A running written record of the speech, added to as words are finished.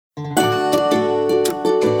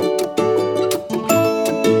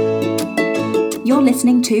You're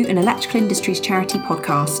listening to an Electrical Industries Charity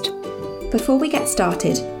podcast. Before we get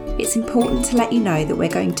started, it's important to let you know that we're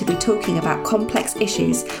going to be talking about complex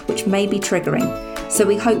issues which may be triggering, so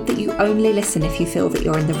we hope that you only listen if you feel that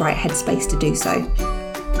you're in the right headspace to do so.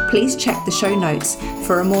 Please check the show notes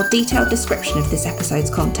for a more detailed description of this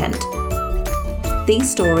episode's content.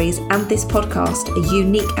 These stories and this podcast are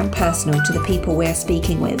unique and personal to the people we are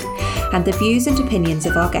speaking with, and the views and opinions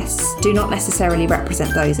of our guests do not necessarily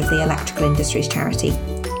represent those of the Electrical Industries Charity.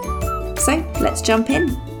 So, let's jump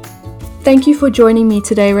in. Thank you for joining me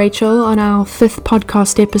today, Rachel, on our 5th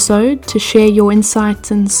podcast episode to share your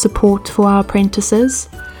insights and support for our apprentices.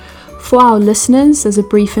 For our listeners, as a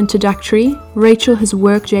brief introductory, Rachel has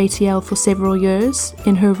worked JTL for several years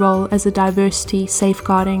in her role as a diversity,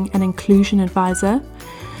 safeguarding and inclusion advisor,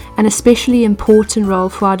 an especially important role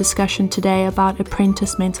for our discussion today about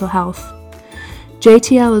Apprentice Mental Health.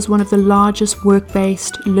 JTL is one of the largest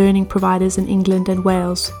work-based learning providers in England and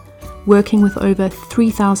Wales, working with over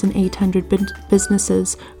 3,800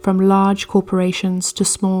 businesses from large corporations to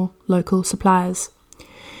small local suppliers.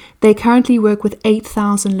 They currently work with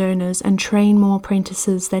 8,000 learners and train more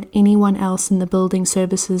apprentices than anyone else in the building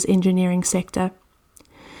services engineering sector.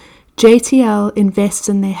 JTL invests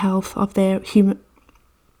in the health of their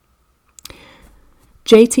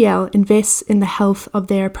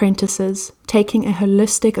apprentices, taking a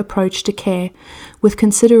holistic approach to care with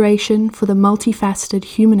consideration for the multifaceted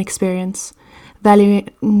human experience, valuing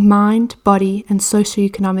mind, body and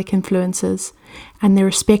socio-economic influences and their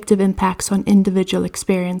respective impacts on individual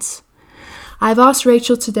experience. I've asked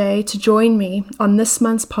Rachel today to join me on this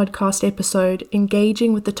month's podcast episode,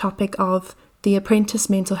 engaging with the topic of the Apprentice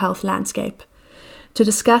Mental Health Landscape, to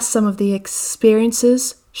discuss some of the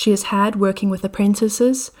experiences she has had working with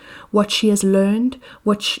apprentices, what she has learned,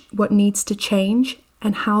 what needs to change,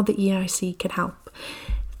 and how the EIC can help.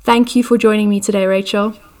 Thank you for joining me today,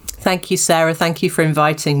 Rachel. Thank you, Sarah. Thank you for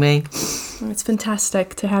inviting me. It's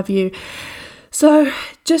fantastic to have you. So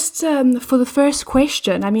just for the first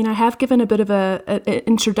question, I have given a bit of an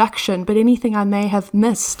introduction, but anything I may have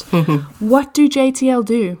missed, What do JTL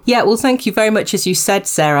do? Yeah, well, thank you very much. As you said,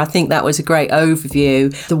 Sarah, I think that was a great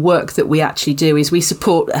overview. The work that we actually do is we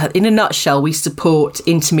support, in a nutshell, we support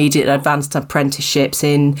intermediate and advanced apprenticeships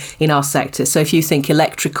in our sector. So if you think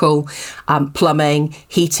electrical, plumbing,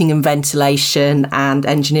 heating and ventilation and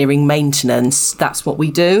engineering maintenance, that's what we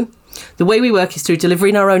do. The way we work is through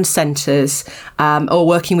delivering our own centres or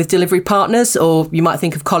working with delivery partners, or you might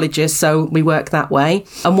think of colleges, so we work that way.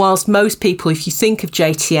 And whilst most people, if you think of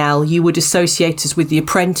JTL, you would associate us with the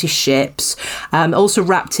apprenticeships, also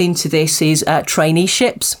wrapped into this is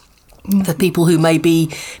traineeships. For people who may be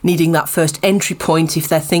needing that first entry point if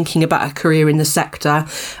they're thinking about a career in the sector,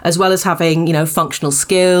 as well as having, functional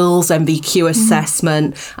skills, MVQ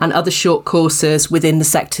assessment and other short courses within the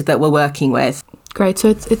sector that we're working with. Great. So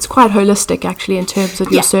it's quite holistic, actually, in terms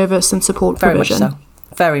of your service and support provision.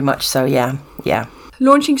 Very much so, yeah.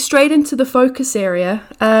 Launching straight into the focus area,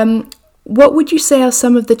 what would you say are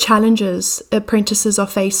some of the challenges apprentices are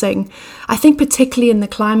facing? I think particularly in the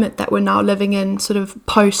climate that we're now living in, sort of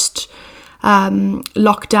post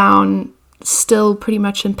lockdown, still pretty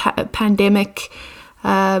much in pandemic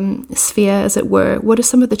sphere, as it were. What are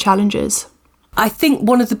some of the challenges? I think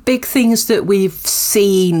one of the big things that we've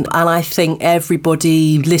seen, and I think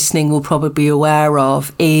everybody listening will probably be aware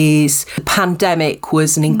of, is the pandemic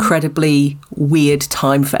was an incredibly weird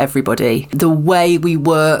time for everybody. The way we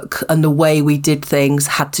work and the way we did things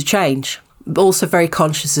had to change. Also very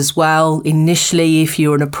conscious as well. Initially, if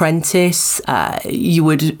you're an apprentice, you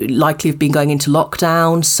would likely have been going into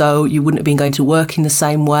lockdown, so you wouldn't have been going to work in the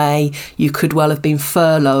same way. You could well have been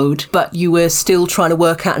furloughed, but you were still trying to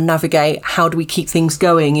work out and navigate how do we keep things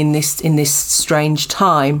going in this strange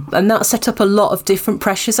time. And that set up a lot of different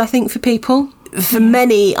pressures, I think, for people. For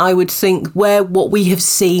many, I would think what we have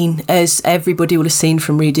seen, as everybody will have seen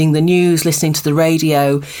from reading the news, listening to the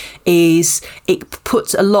radio, is it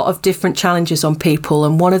puts a lot of different challenges on people.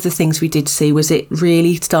 And one of the things we did see was it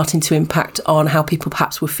really starting to impact on how people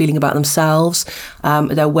perhaps were feeling about themselves,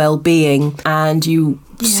 their well-being. And you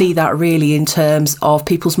see that really in terms of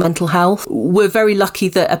people's mental health. We're very lucky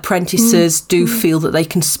that apprentices do feel that they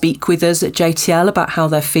can speak with us at JTL about how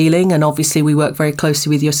they're feeling, and obviously we work very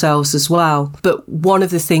closely with yourselves as well. But one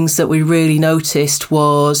of the things that we really noticed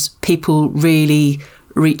was people really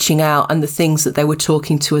reaching out, and the things that they were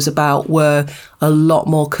talking to us about were a lot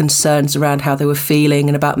more concerns around how they were feeling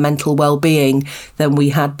and about mental well-being than we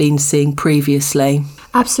had been seeing previously.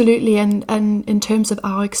 Absolutely, and in terms of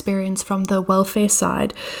our experience from the welfare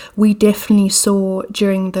side, we definitely saw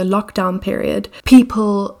during the lockdown period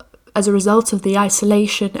people as a result of the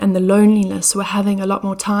isolation and the loneliness, were having a lot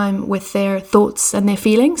more time with their thoughts and their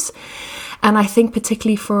feelings. And I think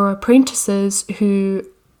particularly for apprentices who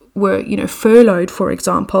were, furloughed, for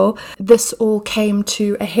example, this all came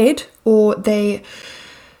to a head, or they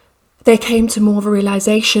came to more of a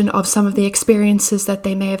realization of some of the experiences that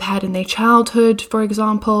they may have had in their childhood, for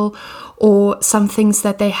example, or some things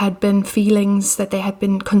that they had been feelings that they had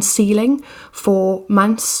been concealing for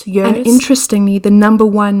months, years. And interestingly, the number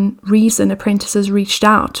one reason apprentices reached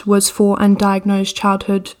out was for undiagnosed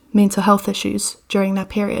childhood mental health issues during that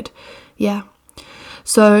period. Yeah.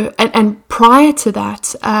 So, and prior to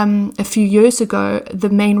that, a few years ago, the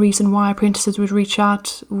main reason why apprentices would reach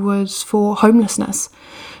out was for homelessness.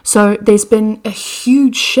 So there's been a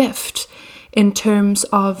huge shift in terms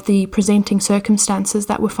of the presenting circumstances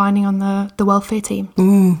that we're finding on the welfare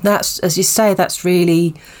team. That's, as you say, that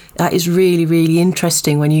is really, really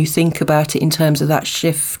interesting when you think about it in terms of that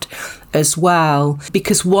shift as well.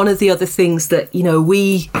 Because one of the other things that,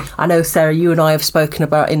 I know, Sarah, you and I have spoken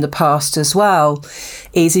about in the past as well,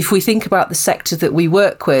 is if we think about the sector that we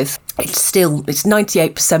work with, it's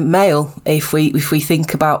 98% male if we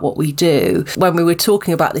think about what we do. When we were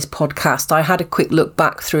talking about this podcast, I had a quick look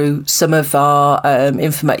back through some of our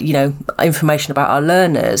information about our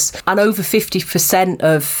learners, and over 50%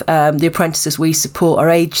 of the apprentices we support are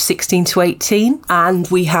aged 16 to 18, and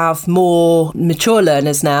we have more mature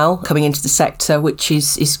learners now coming into the sector, which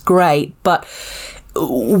is great. But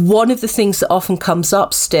one of the things that often comes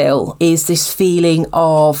up still is this feeling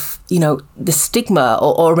of, the stigma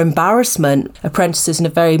or embarrassment. Apprentices in a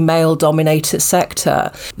very male-dominated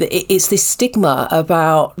sector, it's this stigma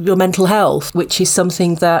about your mental health, which is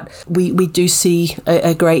something that we do see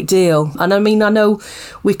a great deal. And I mean, I know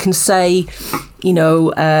we can say,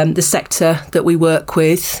 the sector that we work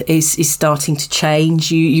with is starting to change.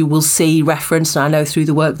 You will see reference, and I know through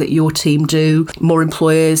the work that your team do, more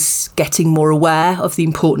employers getting more aware of the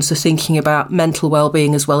importance of thinking about mental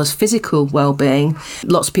well-being as well as physical well-being.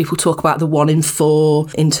 Lots of people talk about the 1 in 4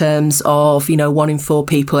 in terms of, 1 in 4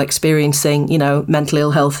 people experiencing, mental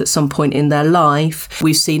ill health at some point in their life.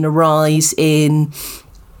 We've seen a rise in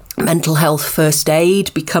mental health first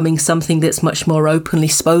aid becoming something that's much more openly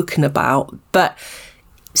spoken about. But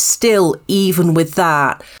still, even with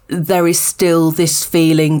that, there is still this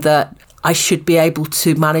feeling that I should be able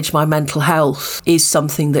to manage my mental health is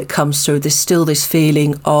something that comes through. There's still this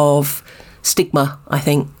feeling of stigma, I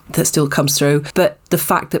think, that still comes through. But the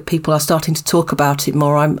fact that people are starting to talk about it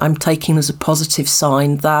more, I'm taking as a positive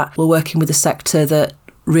sign that we're working with a sector that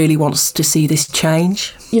really wants to see this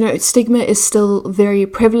change. Stigma is still very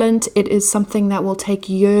prevalent. It is something that will take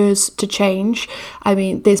years to change. I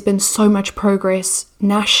mean, there's been so much progress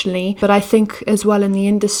nationally, but I think as well in the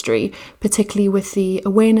industry, particularly with the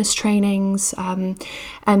awareness trainings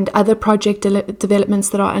and other project developments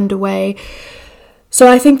that are underway. So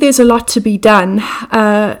I think there's a lot to be done.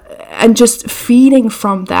 And just feeding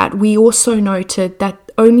from that, we also noted that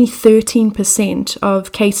only 13%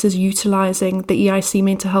 of cases utilising the EIC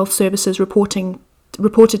mental health services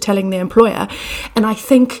reported telling their employer. And I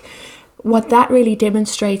think what that really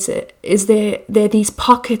demonstrates is there are these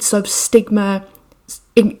pockets of stigma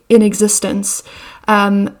in existence.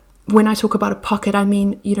 When I talk about a pocket, I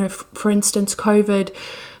mean, for instance, COVID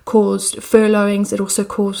caused furloughings. It also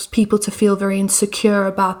caused people to feel very insecure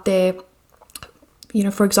about their,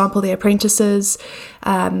 for example, their apprentices,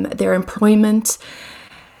 their employment.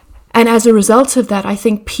 And as a result of that, I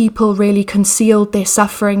think people really concealed their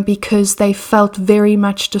suffering because they felt very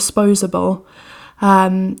much disposable.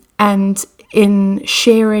 And in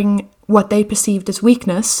sharing what they perceived as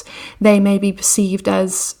weakness, they may be perceived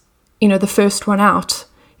as, the first one out,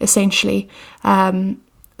 essentially.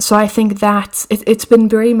 So I think that it's been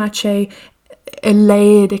very much a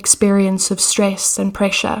layered experience of stress and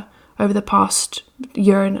pressure over the past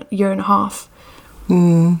year and a half.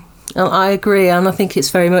 I agree, and I think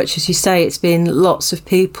it's very much, as you say, it's been lots of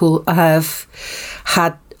people have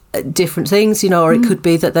had different things, or it could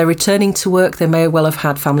be that they're returning to work. They may well have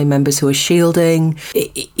had family members who are shielding.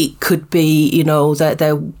 It could be,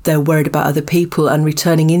 that they're worried about other people and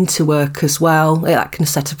returning into work as well. That can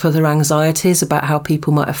set up other anxieties about how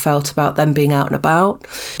people might have felt about them being out and about.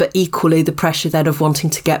 But equally, the pressure then of wanting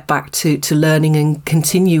to get back to learning and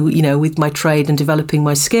continue, with my trade and developing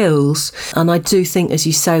my skills. And I do think, as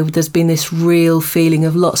you say, there's been this real feeling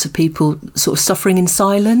of lots of people sort of suffering in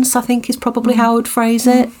silence, I think is probably how I would phrase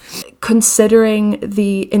it. Considering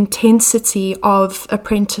the intensity of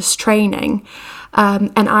apprentice training,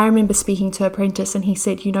 and I remember speaking to an apprentice, and he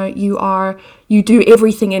said, you do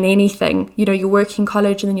everything and anything. You're working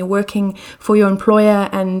college, and then you're working for your employer,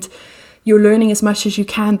 and you're learning as much as you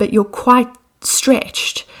can, but you're quite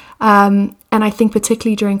stretched. And I think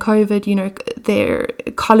particularly during COVID, their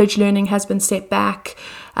college learning has been set back,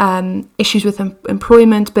 issues with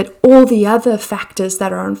employment, but all the other factors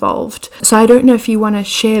that are involved. So I don't know if you want to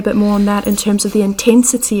share a bit more on that in terms of the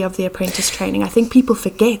intensity of the apprentice training. I think people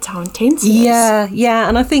forget how intense it is. Yeah.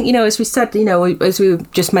 And I think, as we said, as we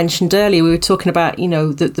just mentioned earlier, we were talking about,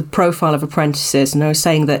 the profile of apprentices. And I was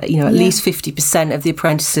saying that, at least 50% of the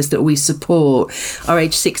apprentices that we support are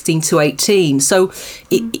aged 16 to 18. So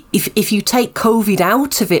if you take COVID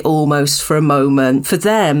out of it almost for a moment, for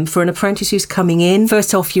them, for an apprentice who's coming in,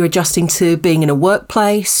 first off, you're adjusting to being in a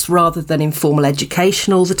workplace rather than in formal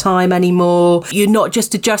education all the time anymore. You're not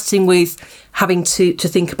just adjusting with having to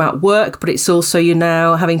think about work, but it's also you're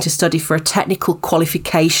now having to study for a technical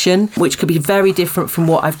qualification, which could be very different from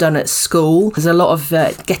what I've done at school. There's a lot of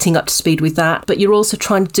getting up to speed with that, but you're also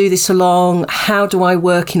trying to do this along, how do I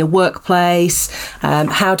work in a workplace?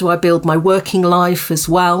 How do I build my working life as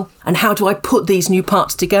well? And how do I put these new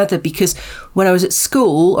parts together? Because when I was at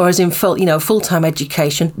school or as in full-time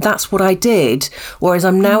education, that's what I did. Whereas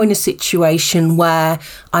I'm now in a situation where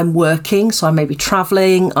I'm working, so I may be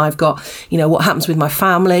travelling, I've got, what happens with my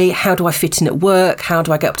family, how do I fit in at work, how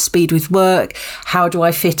do I get up to speed with work, how do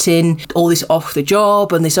I fit in all this off the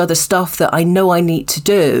job and this other stuff that I know I need to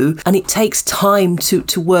do. And it takes time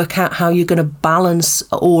to work out how you're going to balance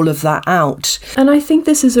all of that out. And I think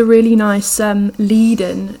this is a really nice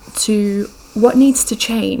lead-in to what needs to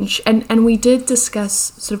change. And we did discuss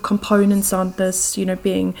sort of components on this,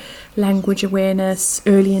 being language awareness,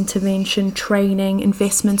 early intervention, training,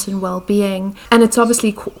 investment in well-being. And it's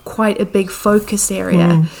obviously quite a big focus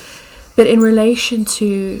area. But in relation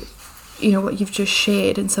to, what you've just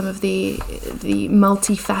shared and some of the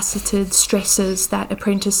multifaceted stresses that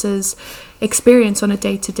apprentices experience on a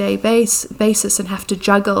day-to-day basis and have to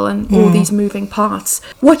juggle and all these moving parts.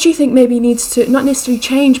 What do you think maybe needs to not necessarily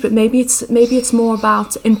change, but maybe it's more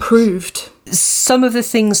about improved? Some of the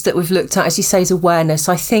things that we've looked at, as you say, is awareness.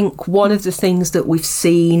 I think one of the things that we've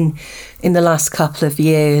seen in the last couple of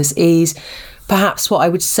years is perhaps what I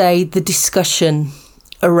would say the discussion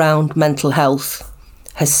around mental health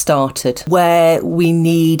has started. Where we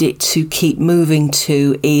need it to keep moving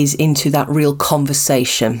to is into that real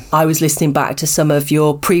conversation. I was listening back to some of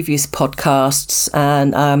your previous podcasts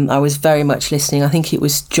and I was very much listening. I think it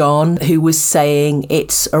was John who was saying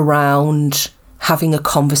it's around having a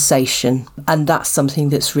conversation, and that's something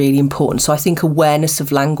that's really important. So I think awareness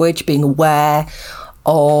of language, being aware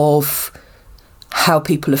of how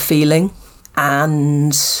people are feeling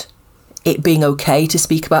and it being okay to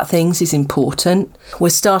speak about things is important. We're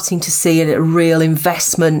starting to see a real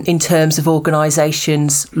investment in terms of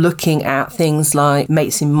organisations looking at things like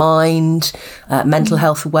Mates in Mind, mental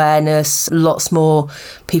health awareness, lots more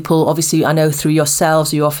people. Obviously, I know through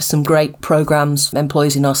yourselves, you offer some great programmes,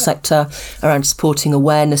 employees in our sector, around supporting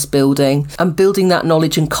awareness building and building that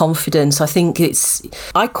knowledge and confidence.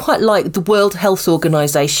 I quite like the World Health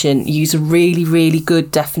Organisation use a really, really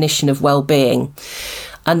good definition of well-being.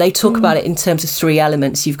 And they talk about it in terms of three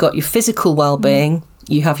elements. You've got your physical well-being,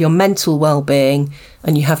 you have your mental well-being,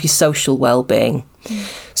 and you have your social well-being.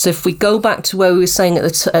 So if we go back to where we were saying at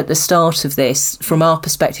the start of this, from our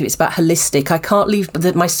perspective, it's about holistic. I can't leave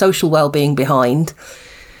my social well-being behind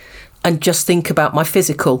and just think about my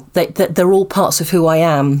physical. They're all parts of who I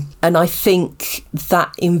am. And I think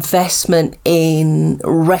that investment in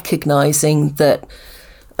recognising that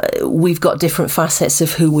we've got different facets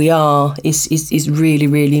of who we are is really,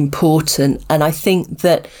 really important. And I think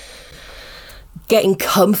that getting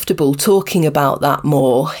comfortable talking about that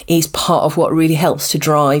more is part of what really helps to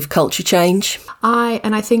drive culture change.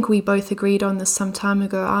 I think we both agreed on this some time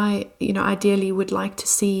ago. I ideally would like to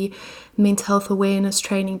see mental health awareness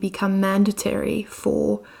training become mandatory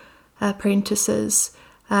for apprentices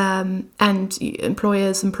and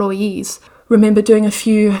employees. Remember doing a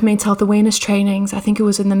few mental health awareness trainings. I think it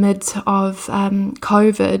was in the mid of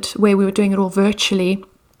COVID, where we were doing it all virtually.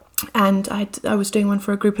 And I was doing one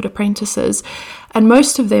for a group of apprentices, and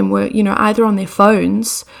most of them were, either on their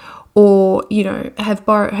phones or, had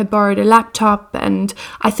borrowed a laptop. And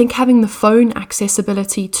I think having the phone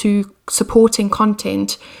accessibility to supporting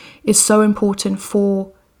content is so important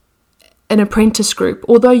for an apprentice group,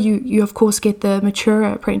 although you of course get the mature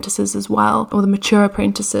apprentices as well, or the mature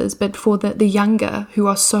apprentices, but for the younger who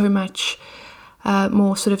are so much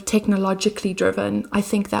more sort of technologically driven, I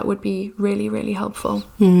think that would be really, really helpful.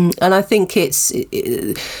 And I think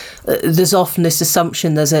there's often this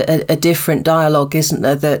assumption there's a different dialogue, isn't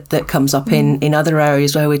there, that comes up in other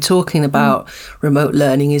areas where we're talking about remote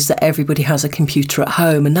learning, is that everybody has a computer at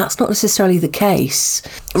home, and that's not necessarily the case.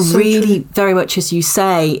 So really, true. very much as you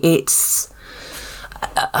say,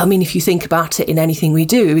 I mean, if you think about it, in anything we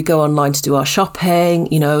do, we go online to do our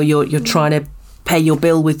shopping, you're trying to pay your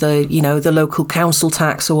bill with the local council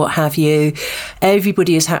tax or what have you.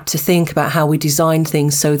 Everybody has had to think about how we design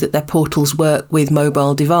things so that their portals work with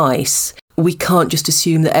mobile device. We can't just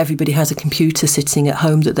assume that everybody has a computer sitting at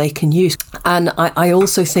home that they can use. And I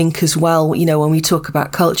also think as well, when we talk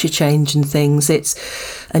about culture change and things,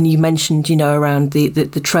 and you mentioned, around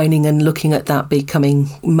the training and looking at that becoming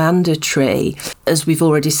mandatory. As we've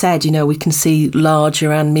already said, we can see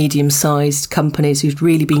larger and medium-sized companies who've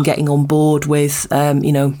really been getting on board with,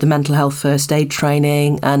 the mental health first aid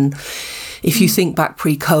training. And if you think back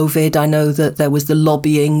pre-COVID, I know that there was the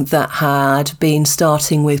lobbying that had been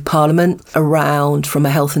starting with Parliament around, from a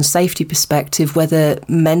health and safety perspective, whether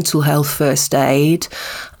mental health first aid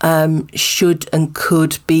should and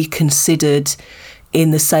could be considered in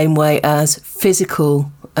the same way as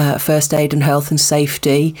physical first aid and health and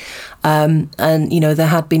safety. And, there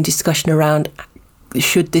had been discussion around,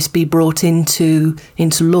 should this be brought into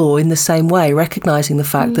law in the same way, recognising the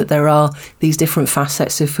fact that there are these different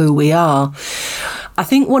facets of who we are. I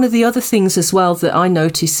think one of the other things as well that I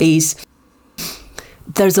notice is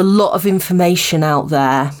there's a lot of information out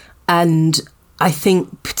there, and I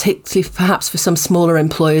think particularly perhaps for some smaller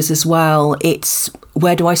employers as well, it's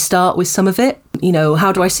where do I start with some of it?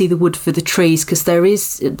 How do I see the wood for the trees? Because there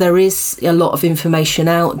is a lot of information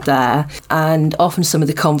out there, and often some of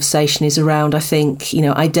the conversation is around, I think,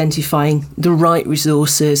 identifying the right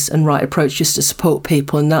resources and right approaches to support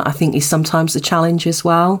people, and that I think is sometimes the challenge as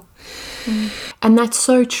well. And that's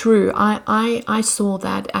so true. I saw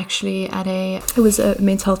that actually it was a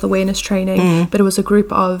mental health awareness training, but it was a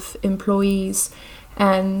group of employees,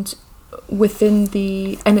 and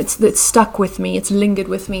it's stuck with me, it's lingered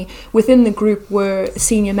with me. Within the group were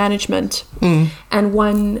senior management, and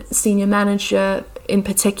one senior manager in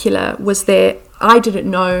particular was there. I didn't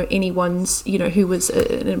know anyone's, who was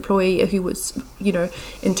an employee, who was,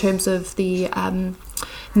 in terms of the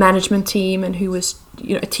management team, and who was,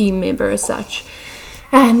 a team member as such.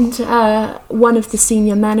 And one of the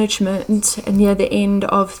senior management, near the end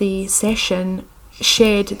of the session,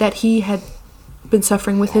 shared that he had been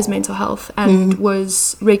suffering with his mental health and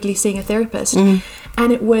was regularly seeing a therapist. And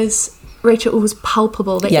it was, Rachel, it was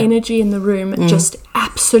palpable. The energy in the room just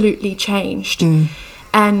absolutely changed.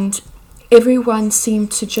 And everyone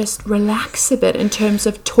seemed to just relax a bit in terms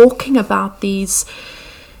of talking about these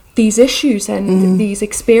issues and these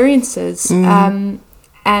experiences,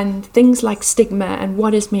 and things like stigma and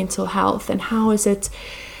what is mental health and how is it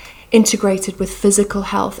integrated with physical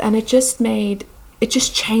health. And it just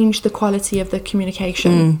changed the quality of the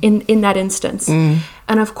communication in that instance. And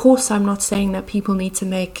of course, I'm not saying that people need to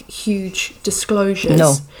make huge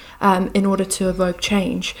disclosures in order to evoke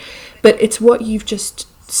change, but it's what you've just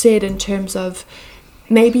said in terms of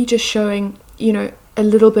maybe just showing, a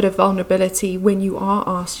little bit of vulnerability when you are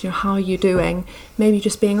asked, how are you doing? Maybe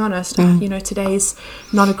just being honest, today's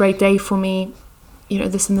not a great day for me,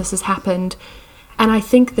 this and this has happened. And I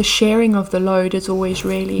think the sharing of the load is always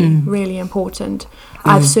really, really important.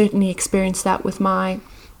 I've certainly experienced that with my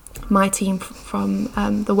team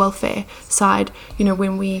from the welfare side.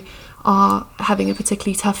 When we are having a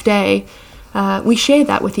particularly tough day, we share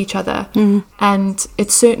that with each other, and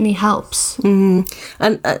it certainly helps. And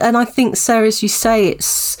I think, Sarah, as you say,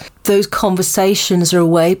 it's those conversations are a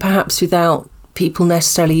way, perhaps without people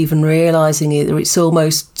necessarily even realising it, or it's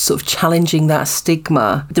almost sort of challenging that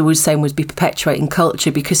stigma that we're saying would be perpetuating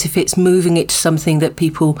culture, because if it's moving it to something that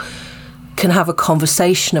people can have a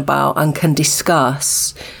conversation about and can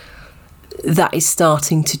discuss, that is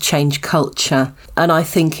starting to change culture. And I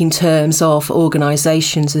think in terms of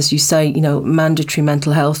organisations, as you say, mandatory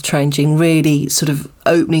mental health training, really sort of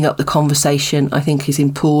opening up the conversation, I think is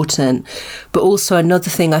important. But also another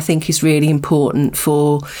thing I think is really important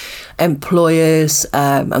for employers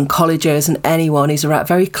and colleges and anyone is around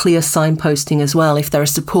very clear signposting as well, if there are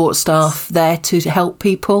support staff there to help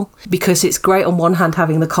people, because it's great on one hand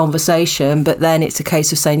having the conversation, but then it's a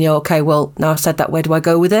case of saying, okay, well, now I've said that, where do I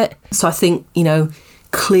go with it? So I think,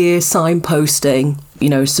 clear signposting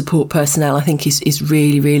support personnel, I think is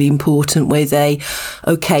really, really important, where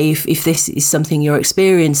if this is something you're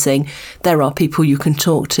experiencing, there are people you can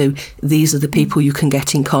talk to. These are the people you can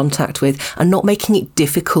get in contact with, and not making it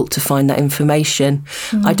difficult to find that information.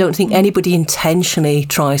 I don't think anybody intentionally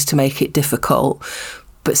tries to make it difficult,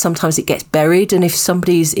 but sometimes it gets buried. And if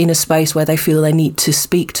somebody's in a space where they feel they need to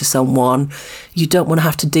speak to someone, you don't want to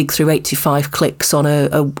have to dig through 85 clicks on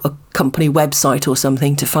a company website or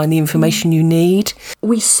something to find the information you need.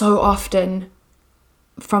 We so often,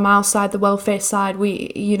 from our side, the welfare side,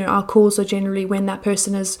 our calls are generally when that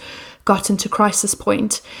person has gotten to crisis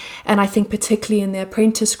point. And I think particularly in the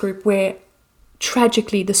apprentice group, where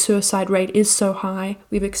tragically the suicide rate is so high,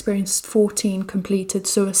 we've experienced 14 completed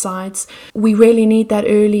suicides. We really need that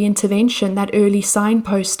early intervention, that early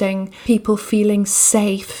signposting, people feeling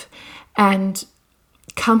safe and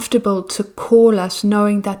comfortable to call us,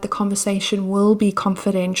 knowing that the conversation will be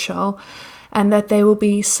confidential and that they will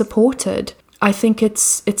be supported. I think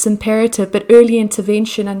it's imperative, but early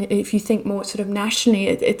intervention, and if you think more sort of nationally,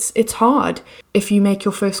 it's hard. If you make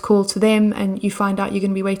your first call to them and you find out you're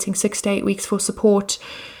going to be waiting 6 to 8 weeks for support,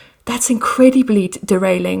 that's incredibly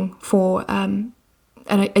derailing for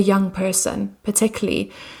a young person,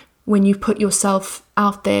 particularly when you put yourself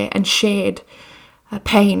out there and shared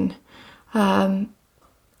pain, and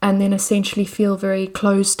then essentially feel very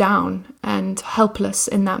closed down and helpless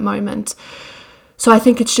in that moment. So I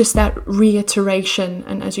think it's just that reiteration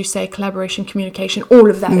and, as you say, collaboration, communication,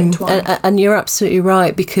 all of that entwined. And you're absolutely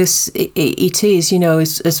right, because it is,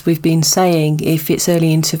 as we've been saying, if it's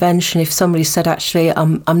early intervention, if somebody said, actually,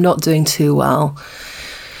 I'm not doing too well,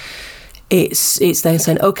 it's then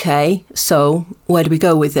saying, okay, so where do we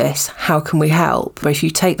go with this? How can we help? But if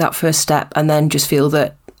you take that first step and then just feel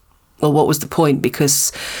that, well, what was the point?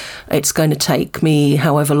 Because it's going to take me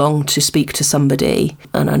however long to speak to somebody.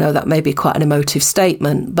 And I know that may be quite an emotive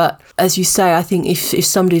statement, but as you say, I think if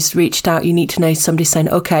somebody's reached out, you need to know somebody saying,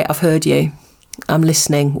 okay, I've heard you, I'm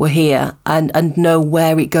listening, we're here, and know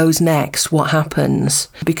where it goes next, what happens.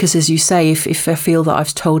 Because as you say, if I feel that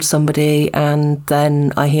I've told somebody and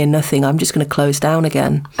then I hear nothing, I'm just going to close down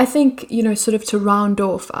again. I think, sort of to round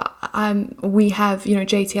off, we have,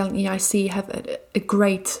 JTL and EIC have a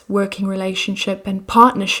great working relationship and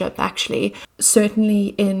partnership, actually,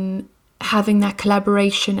 certainly in having that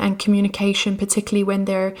collaboration and communication, particularly when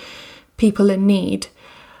there are people in need.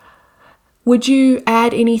 Would you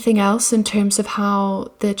add anything else in terms of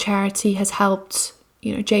how the charity has helped,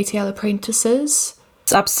 JTL apprentices?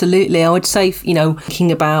 Absolutely. I would say,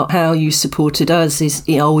 thinking about how you supported us is,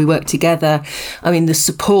 we work together. I mean, the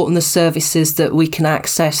support and the services that we can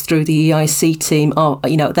access through the EIC team are,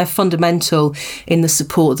 they're fundamental in the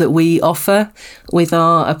support that we offer with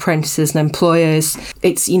our apprentices and employers.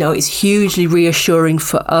 It's hugely reassuring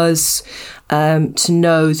for us to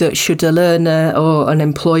know that should a learner or an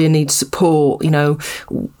employer need support,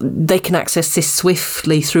 they can access this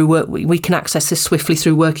swiftly through work. We can access this swiftly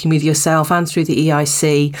through working with yourself and through the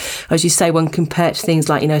EIC. As you say, when compared to things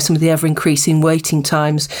like, some of the ever increasing waiting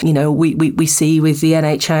times, we see with the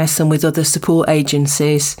NHS and with other support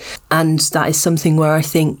agencies. And that is something where I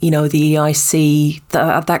think, the EIC,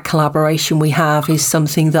 that collaboration we have is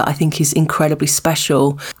something that I think is incredibly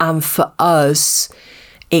special. And for us,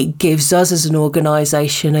 it gives us as an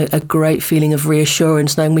organisation a great feeling of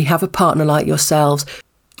reassurance knowing we have a partner like yourselves.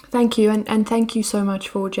 Thank you, and thank you so much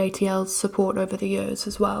for JTL's support over the years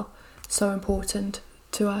as well. So important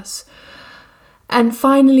to us. And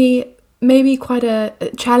finally, maybe quite a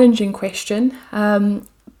challenging question,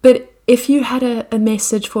 but if you had a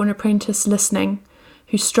message for an apprentice listening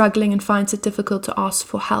who's struggling and finds it difficult to ask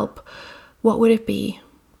for help, what would it be?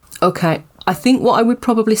 Okay. I think what I would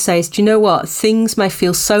probably say is, do you know what? Things may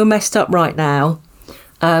feel so messed up right now.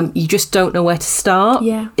 You just don't know where to start.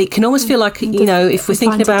 Yeah. It can almost feel like, if we're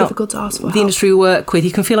thinking about the industry we work with,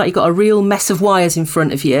 you can feel like you've got a real mess of wires in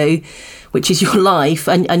front of you, which is your life,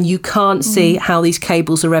 and you can't see how these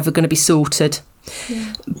cables are ever going to be sorted.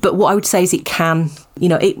 Yeah. But what I would say is it can.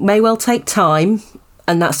 It may well take time,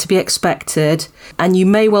 and that's to be expected. And you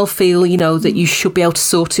may well feel, that you should be able to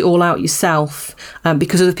sort it all out yourself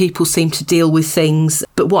because other people seem to deal with things.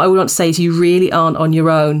 But what I want to say is you really aren't on your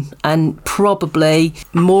own. And probably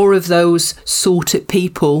more of those sort it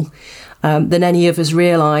people than any of us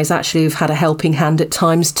realise actually have had a helping hand at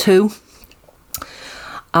times too.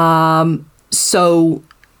 So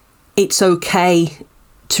it's okay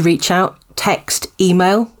to reach out. Text,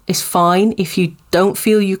 email is fine. If you don't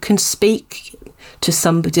feel you can speak to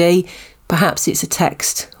somebody, perhaps it's a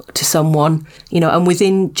text to someone, and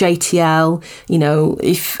within JTL,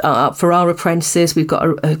 if for our apprentices, we've got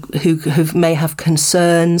who may have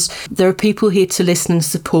concerns. There are people here to listen and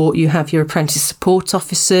support. You have your apprentice support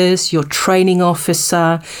officers, your training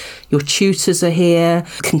officer, your tutors are here.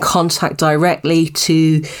 You can contact directly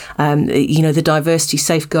to, the diversity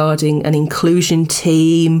safeguarding and inclusion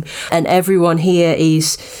team, and everyone here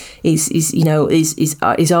is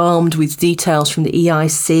armed with details from the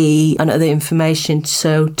EIC and other information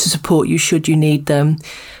to support you should you need them.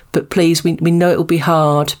 But please, we know it will be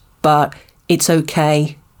hard, but it's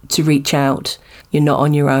okay to reach out. You're not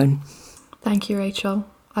on your own. Thank you, Rachel.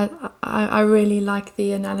 I really like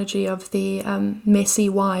the analogy of the messy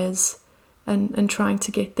wires and trying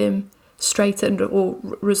to get them straightened or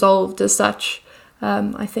resolved as such.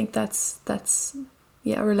 I think that's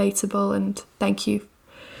relatable, and thank you.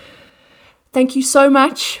 Thank you so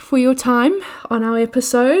much for your time on our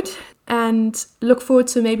episode, and look forward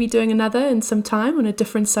to maybe doing another in some time on a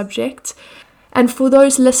different subject. And for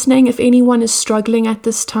those listening, if anyone is struggling at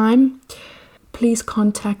this time, please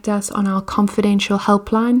contact us on our confidential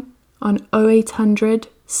helpline on 0800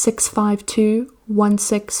 652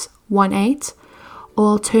 1618, or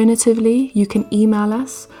alternatively, you can email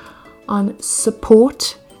us on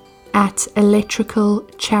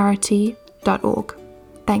support@electricalcharity.org.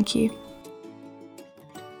 Thank you.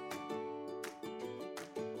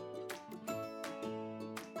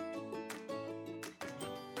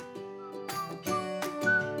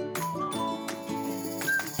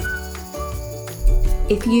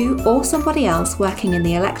 If you or somebody else working in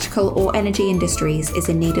the electrical or energy industries is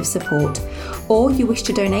in need of support, or you wish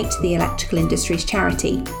to donate to the Electrical Industries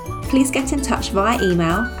Charity, please get in touch via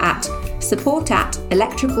email at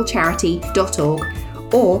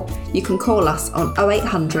support@electricalcharity.org, or you can call us on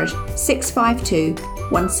 0800 652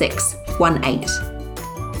 1618.